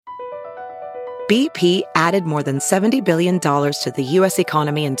BP added more than $70 billion to the U.S.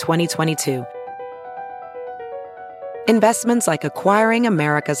 economy in 2022. Investments like acquiring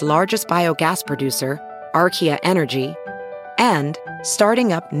America's largest biogas producer, Archaea Energy, and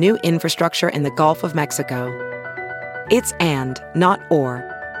starting up new infrastructure in the Gulf of Mexico. It's and, not or.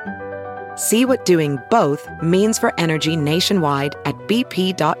 See what doing both means for energy nationwide at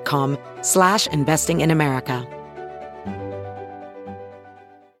bp.com/investing in America.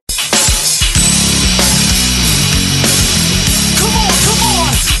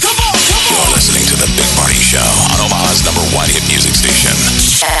 You're listening to The Big Party Show on Omaha's #1 hit music station.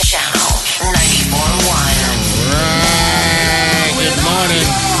 Channel 94.1. Right. Good morning.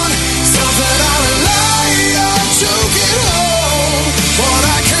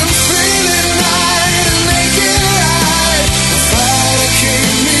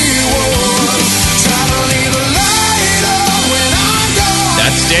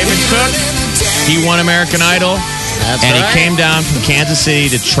 That's David Cook. He won American Idol. That's and right. he came down from Kansas City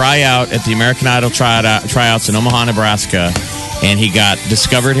to try out at the American Idol tryouts in Omaha, Nebraska. And he got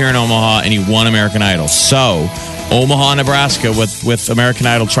discovered here in Omaha, and he won American Idol. So, Omaha, Nebraska, with American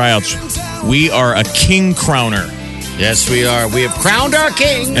Idol tryouts, we are a king crowner. Yes, we are. We have crowned our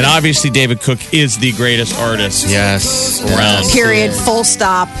king. And obviously, David Cook is the greatest artist. Yes. Around. Period. Full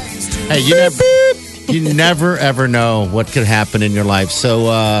stop. Hey, you never ever know what could happen in your life. So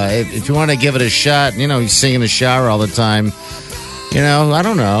if you want to give it a shot, you sing in the shower all the time. I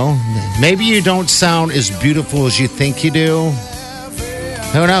don't know. Maybe you don't sound as beautiful as you think you do.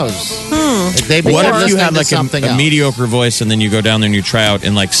 Who knows? What if you had like a else. mediocre voice and then you go down there and you try out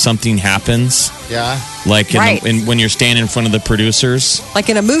and like something happens? Yeah. Like Right. when you're standing in front of the producers, Like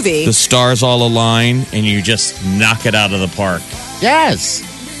in a movie. the stars all align and you just knock it out of the park. Yes.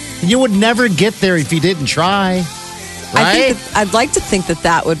 You would never get there if you didn't try. Right? I think I'd like to think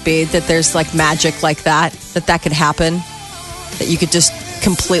that would be that there's like magic like that could happen, that you could just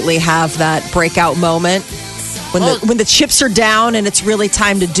completely have that breakout moment when the chips are down and it's really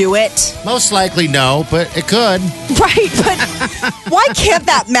time to do it. Most likely no, but it could. Right, but why can't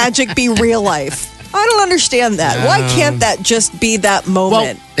that magic be real life? I don't understand that. Why can't that just be that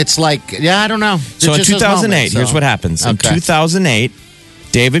moment? Well, it's like, I don't know. So in 2008, here's what happens. In 2008,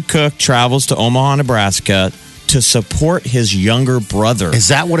 David Cook travels to Omaha, Nebraska to support his younger brother. Is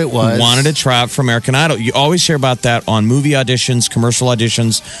that what it was? Who wanted to try out for American Idol. You always hear about that on movie auditions, commercial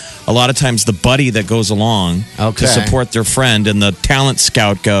auditions. A lot of times the buddy that goes along to support their friend, and the talent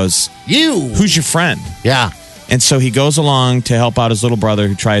scout goes, who's your friend? Yeah. And so he goes along to help out his little brother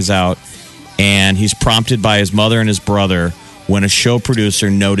who tries out, and he's prompted by his mother and his brother when a show producer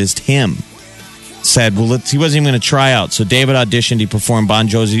noticed him. Said, he wasn't even going to try out. So David auditioned. He performed Bon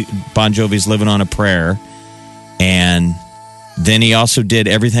Jovi's Living on a Prayer. And then he also did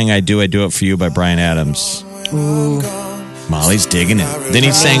Everything I Do It For You by Bryan Adams. Ooh. Molly's digging it. Then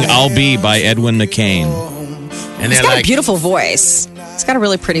he sang I'll Be by Edwin McCain. And he's got a beautiful voice. He's got a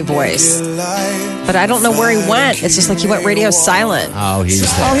really pretty voice. But I don't know where he went. It's just like he went radio silent. Oh, he's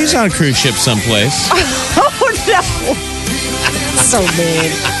there. Oh, he's on a cruise ship someplace. Oh, no. So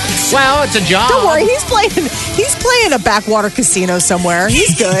mean. Well, it's a job. Don't worry, he's playing a backwater casino somewhere.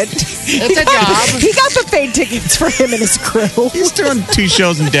 He's good. It's a job. He got buffet tickets for him and his crew. He's doing 2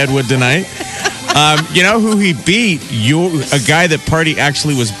 shows in Deadwood tonight. You know who he beat? A guy that Party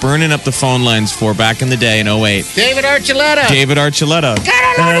actually was burning up the phone lines for back in the day in 08. David Archuleta.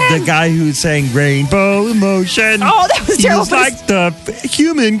 The guy who sang Rainbow Emotion. Oh, that was terrible. He was like the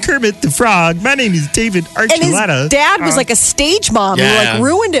human Kermit the Frog. My name is David Archuleta. And his dad was like a stage mom who like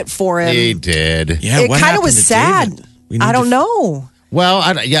ruined it for him. He did. Yeah, it kind of was sad. I don't know. Well,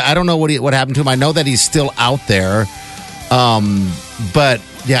 I don't know what happened to him. I know that he's still out there. But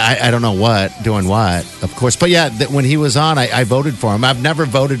yeah, I don't know doing what, of course. But yeah, when he was on, I voted for him. I've never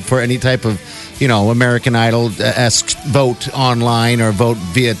voted for any type of, American Idol-esque vote online or vote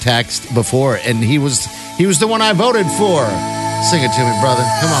via text before. And he was the one I voted for. Sing it to me, brother.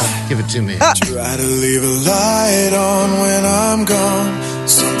 Come on, give it to me. Try to leave a light on when I'm gone.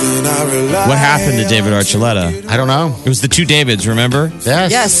 Something I rely What happened to David Archuleta? I don't know. It was the 2 Davids, remember?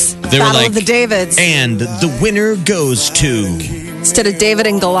 Yes. They were Battle like, of the Davids. And the winner goes to... Instead of David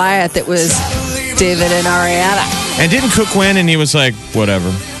and Goliath, it was David and Ariana. And didn't Cook win? And he was like,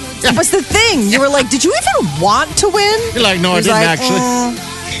 whatever. That was the thing. You were like, did you even want to win? You're like, no, I He was didn't like, actually.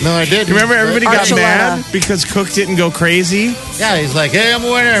 No, I didn't. Remember, everybody got Archuleta. mad because Cook didn't go crazy? Yeah, he's like, hey, I'm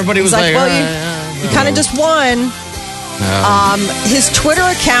a winner. Everybody was like, well, you kind of just won. His Twitter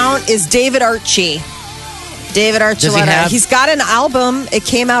account is David Archie. David Archuleta. He's got an album. It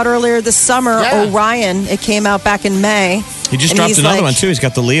came out earlier this summer. Yeah. Orion. It came out back in May. He just And dropped he's another like- one, too. He's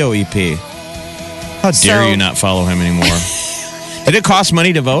got the Leo EP. How dare you not follow him anymore? Did it cost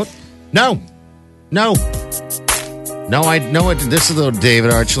money to vote? No. I know it. This is little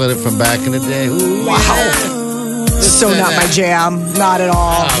David Archuleta from back in the day. Ooh, Wow. So not my jam. Not at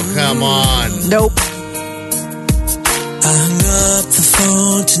all. Oh, come on. Nope. I hung up the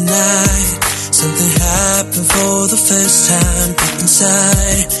phone tonight. Something happened for the first time deep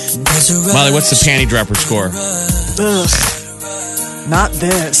inside. Molly, what's the panty dropper score? Ugh. Not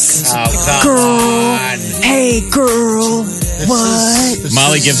this. Oh, come Girl. on. Hey, girl. What?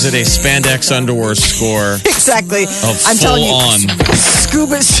 Molly gives it a spandex underwear score Exactly. of I'm telling full you, on.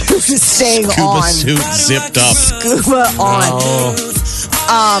 scuba suit is staying Scuba on. suit zipped up. Scuba on.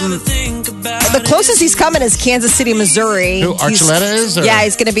 Oh, The closest he's coming is Kansas City, Missouri. who, Archuleta is? Or? Yeah,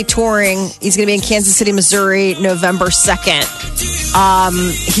 he's going to be touring. He's going to be in Kansas City, Missouri, November 2nd.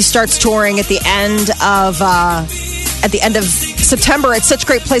 He starts touring at the end of September at such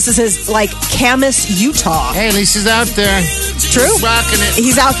great places as like Camas, Utah. Hey, at least he's out there. True. Rocking it.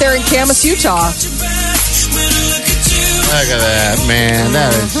 He's out there in Camas, Utah. Look at that, man.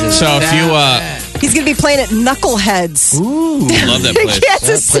 That is just So if you He's going to be playing at Knuckleheads. Ooh. love that in place.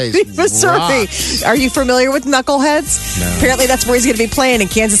 Kansas That place City, Missouri. rocks. Are you familiar with Knuckleheads? No. Apparently, that's where he's going to be playing in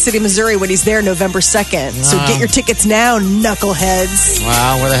Kansas City, Missouri when he's there November 2nd. So get your tickets now, Knuckleheads.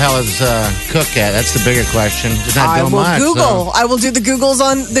 Wow, where the hell is Cook at? That's the bigger question. He's not I doing will much. Google. I will do the Googles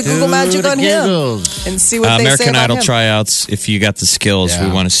on the Google magic on him Googles. and see what they say American about Idol him. tryouts, if you got the skills, Yeah.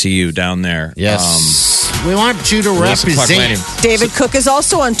 we want to see you down there. Yes. Um, We want you to Melissa Clark represent. Lane. David Cook is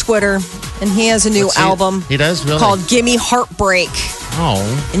also on Twitter, and he has a new What's he- album He does, really? called Gimme Heartbreak. Oh.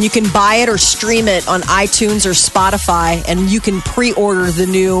 And you can buy it or stream it on iTunes or Spotify, and you can pre-order the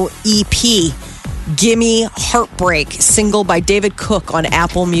new EP, Gimme Heartbreak, single by David Cook on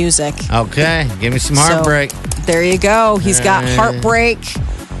Apple Music. Okay. Give me some So, heartbreak. there you go. He's got Hey. Heartbreak,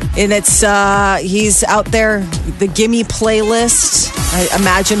 and it's he's out there, the Gimme playlist. I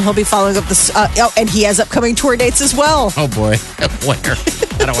imagine he'll be following up this. And he has upcoming tour dates as well. Oh, boy. Where?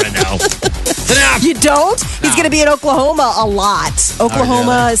 I don't want to know. Enough. You don't? He's going to be in Oklahoma a lot.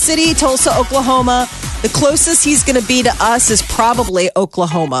 Oklahoma City, Tulsa, Oklahoma. The closest he's going to be to us is probably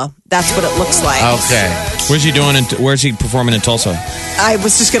Oklahoma. That's what it looks like. Okay. where's he doing? Where's he performing in Tulsa? I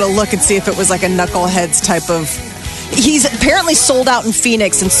was just going to look and see if it was like a Knuckleheads type of. He's apparently sold out in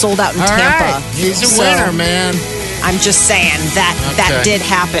Phoenix and sold out in All Tampa. right. He's a So, winner, man. I'm just saying that that Okay. did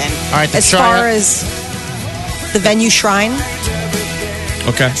happen. All right, the as tryout- far as the venue Shrine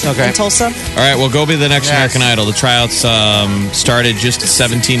Okay. Okay. in Tulsa. All right, well, go be the next Yes. American Idol. The tryouts started just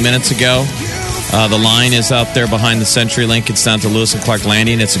 17 minutes ago. The line is out there behind the CenturyLink. It's down to Lewis and Clark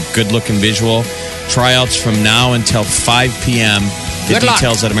Landing. It's a good-looking visual. Tryouts from now until 5 p.m. The Good luck.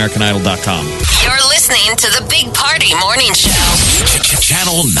 details at AmericanIdol.com. You're listening to the Big Party Morning Show.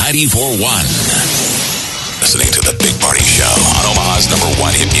 Channel 94.1. Listening to the Big Party Show on Omaha's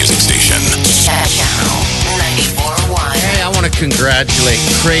 #1 hit music station. Channel 94.1. Hey, I want to congratulate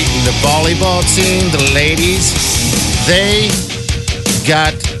Creighton, the volleyball team, the ladies. They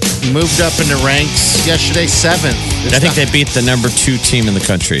got moved up in the ranks yesterday, 7th. I think they beat the number 2 team in the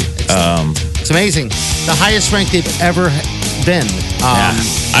country. It's amazing. The highest rank they've ever been.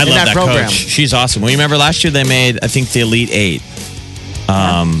 I in love that program. coach. She's awesome. Well, you remember last year they made, I think, the Elite 8.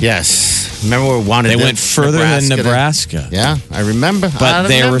 Yes. Remember we wanted They to- went further than Nebraska. Yeah, I remember. But I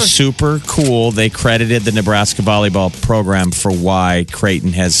they remember. were super cool. They credited the Nebraska volleyball program for why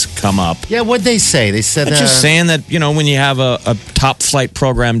Creighton has come up. Yeah, what'd they say? They said... Just saying that, when you have a top flight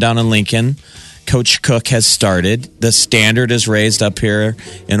program down in Lincoln, Coach Cook has started. The standard is raised up here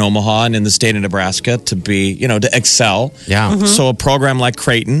in Omaha and in the state of Nebraska to be, to excel. Yeah. Mhm. So a program like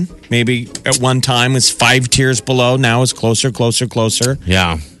Creighton, maybe at one time was 5 tiers below, now is closer.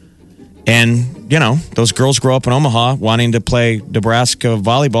 Yeah. And, those girls grow up in Omaha wanting to play Nebraska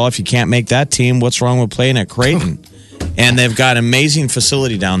volleyball. If you can't make that team, what's wrong with playing at Creighton? And they've got an amazing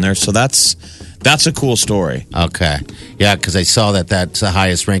facility down there. So that's a cool story. Okay. Yeah, because I saw that that's the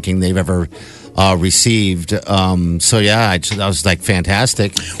highest ranking they've ever received. So, yeah, I was like,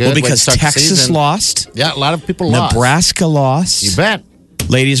 fantastic. Good Well, way to because start the Texas season. lost. Yeah, a lot of people lost. Nebraska lost. You bet.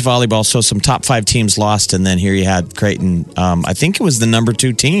 Ladies volleyball, so some top 5 teams lost, and then here you had Creighton. I think it was the number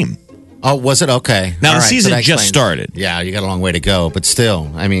 2 team. Oh, was it? Okay. Now, All the right, season that just explains. started. Yeah, you got a long way to go, but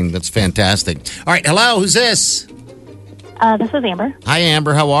still, I mean, that's fantastic. All right, hello, who's this? This is Amber. Hi,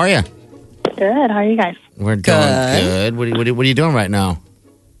 Amber. How are you? Good. How are you guys? We're doing good. What are you doing right now?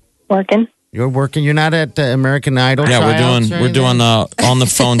 Working. You're working. You're not at American Idol. Yeah, tryouts or we're doing anything? on the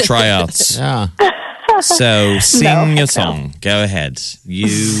phone tryouts. Yeah. So sing No. your song. Go ahead.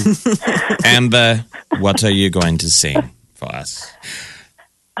 You, Amber, what are you going to sing for us?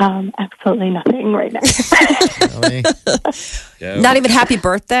 Absolutely nothing right now. Really? Not even happy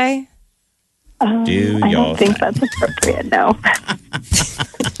birthday? Do I y'all don't think that's appropriate, no.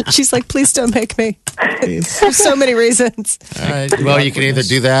 She's like, please don't make me. There's so many reasons. All right. Well, you can either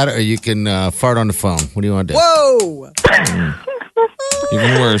do that or you can fart on the phone. What do you want to do? Whoa.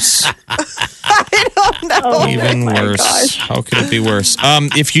 Even worse. I don't know. Even worse. How could it be worse?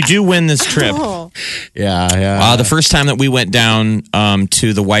 If you do win this trip, Yeah. the first time that we went down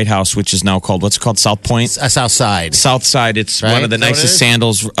to the White House, which is now called, what's it called? South Point? South Side. South Side. It's Right? one of the Is that what it nicest is?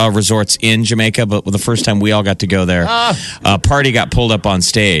 sandals resorts in Jamaica, but the first time we all got to go there, Party got pulled up on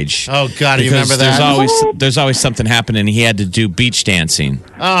stage. Oh, God. You Because remember that? there's always something happening. He had to do beach dancing.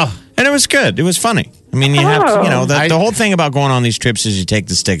 Oh, And it was good. It was funny. I mean, you have to, I- the whole thing about going on these trips is you take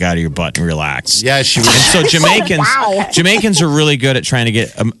the stick out of your butt and relax. yeah, she And was. so Jamaicans are really good at trying to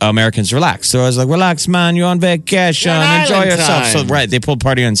get Americans to relax. So I was like, relax, man, you're on vacation, You're on enjoy island yourself. time. So they pulled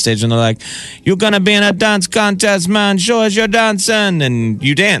Party on stage and they're like, you're going to be in a dance contest, man. Show us your dancing. And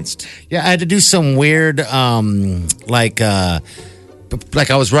you danced. Yeah, I had to do some weird, like I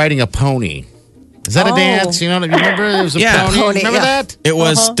was riding a pony. Is that a dance? You know, you remember it was a Yeah. pony? Remember that? It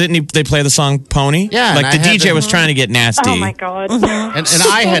was, didn't they play the song Pony? Yeah, Like and the I had DJ to- was trying to get nasty. Oh, my God. And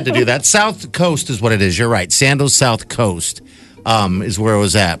I had to do that. South Coast is what it is. You're right. Sandals South Coast is where it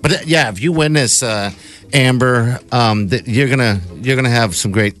was at. But yeah, if you win this, Amber, you're gonna have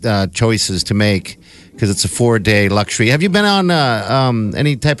some great choices to make because it's a 4-day luxury. Have you been on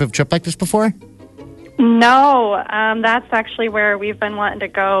any type of trip like this before? No, that's actually where we've been wanting to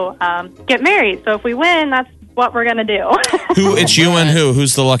go get married. So if we win, that's what we're going to do. Who? It's you and who?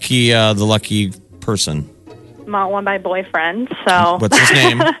 Who's the lucky person? Not one by boyfriend. So What's his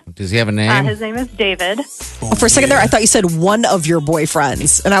name? Does he have a name? his name is David. For a second there, I thought you said one of your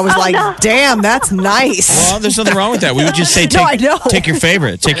boyfriends. And I was like, no. damn, that's nice. Well, there's nothing wrong with that. We would just say, No, I know. take your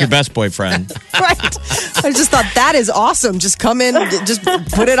favorite, take your best boyfriend. Right. I just thought that is awesome. Just come in, just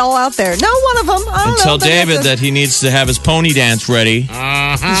put it all out there. No, one of them. I don't And know. tell They have David to- that he needs to have his pony dance ready.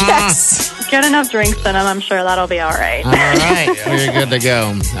 Yes. Get enough drinks in him. I'm sure that'll be all right. All right, we're good to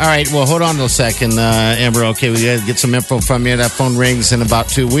go. All right, well, hold on a second, Amber. Okay, we got to get some info from you. That phone rings in about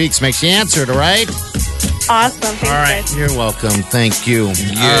 2 weeks. Make sure you answer it, all right? Awesome. Thanks, All right, guys. you're welcome. Thank you. All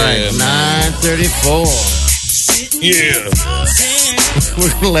right, 9:34. Yeah. We're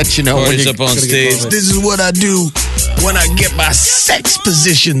going to let you know when Party's you're up on gonna get stage. going. This is what I do when I get my sex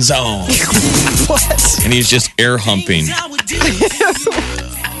positions on. What? And he's just air humping.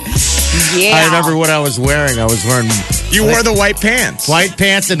 Yeah. I remember what I was wearing. I was wearing You wore the white pants. white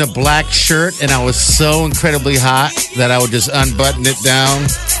pants and a black shirt, and I was so incredibly hot that I would just unbutton it down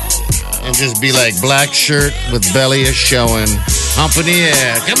and just be like black shirt with belly is showing. Hump in the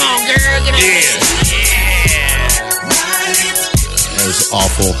air. Come on, girl. Get It was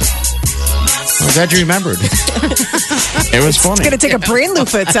awful. I'm glad you remembered. It was funny. It's going to take a brain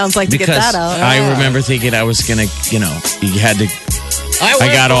loofah, it sounds like, to get because that out. I remember thinking I was going to, you had to. I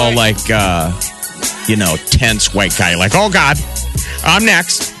got all like, tense white guy. Like, oh God, I'm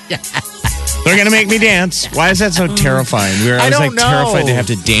next. They're gonna make me dance. Why is that so terrifying? I was don't like terrified know. to have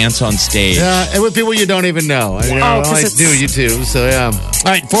to dance on stage. and with people you don't even know. I mean, I 'cause always it's- do you too. So yeah. All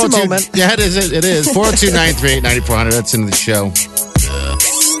right, It's a moment. Yeah, it is. It is 402-938-9400. That's into the show.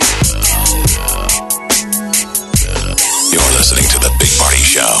 You're listening to The Big Party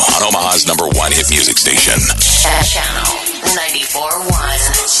Show on Omaha's number 1 hit music station. Channel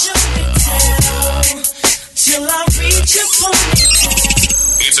 94.1. Till I reach a point.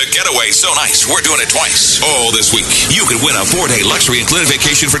 It's a getaway so nice, we're doing it twice. All this week, you could win a 4-day luxury included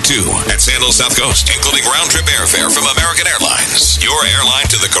vacation for 2 at Sandals South Coast, including round-trip airfare from American Airlines, your airline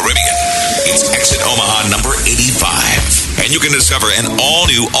to the Caribbean. It's exit Omaha number 85. And you can discover an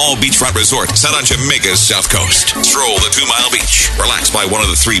all-new, all-beachfront resort set on Jamaica's South Coast. Stroll the 2-mile beach, relax by one of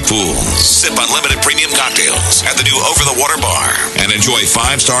the 3 pools, sip unlimited premium cocktails at the new over-the-water bar, and enjoy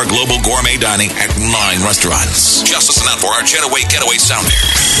 5-star global gourmet dining at 9 restaurants. Just listen out for our Getaway sounder.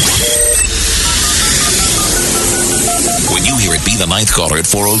 When you hear it, be the 9th caller at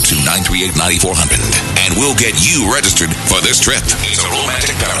 402-938-9400. And we'll get you registered for this trip. It's a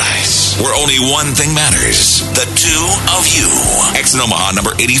romantic paradise where only one thing matters. The 2 of you. Exit Omaha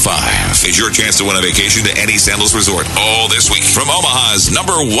number 85 is your chance to win a vacation to any Sandals resort all this week from Omaha's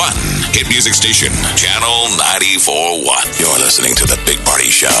number 1 hit music station, Channel 94.1. You're listening to The Big Party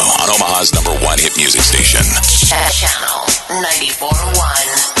Show on Omaha's number 1 hit music station. Channel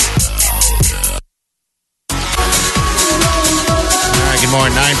 94.1. All right, good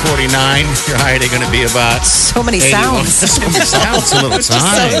morning, 9:49. Your high day going to be about So many 81. sounds. So many sounds, a little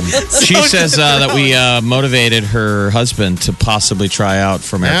time. She says that we motivated her husband to possibly try out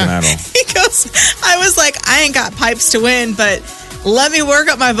for American Yeah. Idol. He goes, I was like, I ain't got pipes to win, but let me work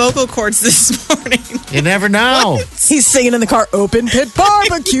up my vocal cords this morning. You never know. He's singing in the car, open pit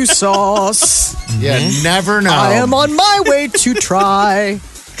barbecue sauce. You never know. I am on my way to try.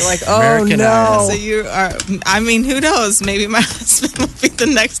 You're like, oh American no. Idol. So you are, I mean, who knows? Maybe my husband will be the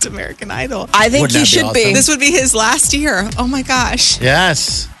next American Idol. I think Wouldn't he that be should be. awesome? This would be his last year. Oh my gosh.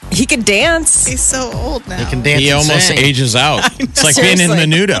 Yes. He could dance. He's so old now. You can dance He and almost sing. ages out. It's like being in Seriously.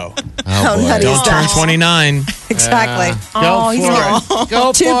 Menudo. How nutty is Don't turn that? 29. Exactly. Go he's for it.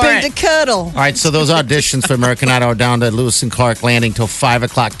 Go too for big it. to cuddle. All right, so those auditions for American Idol are down to Lewis and Clark Landing till 5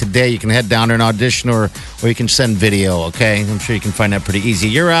 o'clock today. You can head down there and audition, or you can send video, okay? I'm sure you can find that pretty easy.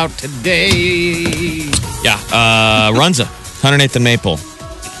 You're out today. Yeah. Runza, 108th and Maple.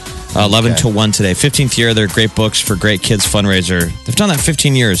 11 to 1 today. 15th year. They're great books for great kids fundraiser. They've done that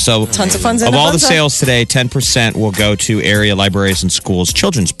 15 years. So Tons of funds in of the all the Bunza. sales today, 10% will go to area libraries and schools,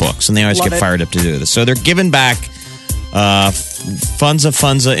 children's books, and they always Love get it. fired up to do this. So they're giving back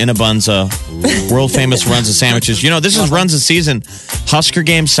Funza in a Bunza, world famous Runza sandwiches. You know, this is Runza season. Husker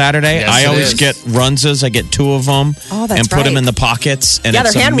game Saturday. Yes, I it always is. get Runzas. I get 2 of them Oh, that's and put them right. in the pockets. And Yeah,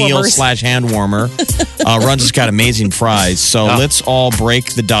 it's they're a hand meal warmers. / hand warmer. Runza's got amazing fries. So let's all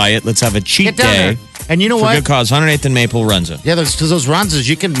break the diet. Let's have a cheat Get down day. there. And you know For what? good cause, 108th and Maple Runza. Yeah, because those Runzas,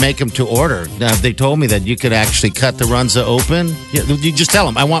 you can make them to order. Now, they told me that you could actually cut the Runza open. You just tell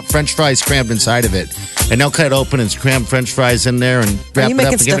them, I want French fries crammed inside of it. And they'll cut it open and cram French fries in there and wrap you it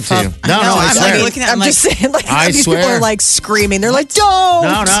up making and give it stuff to you. up? No, I know, I I'm swear. like looking at it, I'm I'm just saying, like, I these people swear. are like screaming. They're like,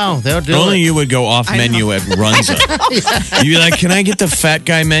 don't. No, they'll do Only it. you would go off menu at Runza. You'd be like, can I get the fat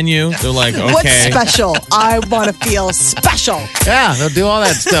guy menu? They're like, What's okay. special? I want to feel special. Yeah, they'll do all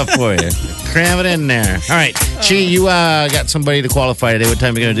that stuff for you. Cram it in there. All right. Chi, you got somebody to qualify today. What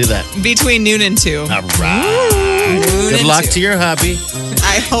time are you going to do that? Between noon and 2. All right. Noon Good and luck 2. to your hubby.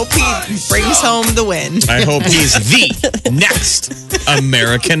 I hope he brings home the win. I hope he's the next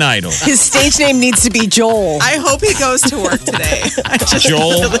American Idol. His stage name needs to be Joel. I hope he goes to work today. I just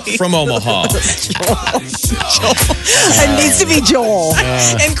Joel really- from Omaha. It needs to be Joel.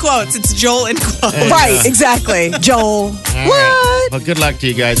 in quotes. It's Joel in quotes. Right, exactly. Joel. All right. Well, good luck to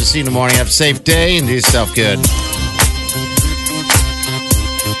you guys. We'll see you in the morning. Have a safe day and do yourself good.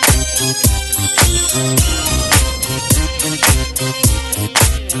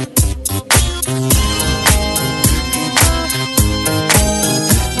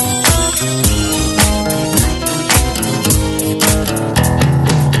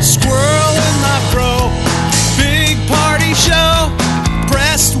 Squirrel in my fro, big party show.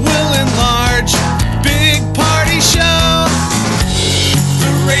 Breast will enlarge, big party show.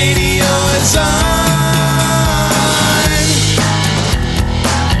 The radio is on.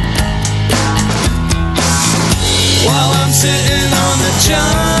 While I'm sitting on the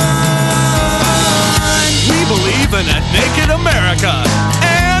john. We believe in a naked America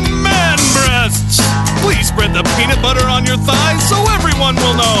and man breasts. Please spread the peanut butter on your thighs so everyone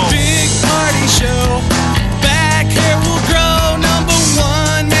will know. Big party show. Back hair will grow. Number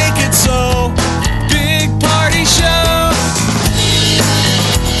 1, make it so. Big party show.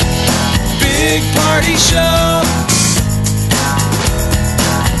 Big party show.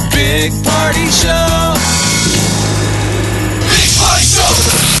 Big party show. Big Party Show.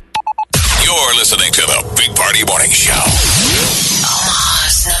 You're listening to the Big Party Morning Show.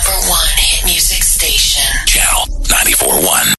 Omaha's #1 hit music station. Channel 94.1.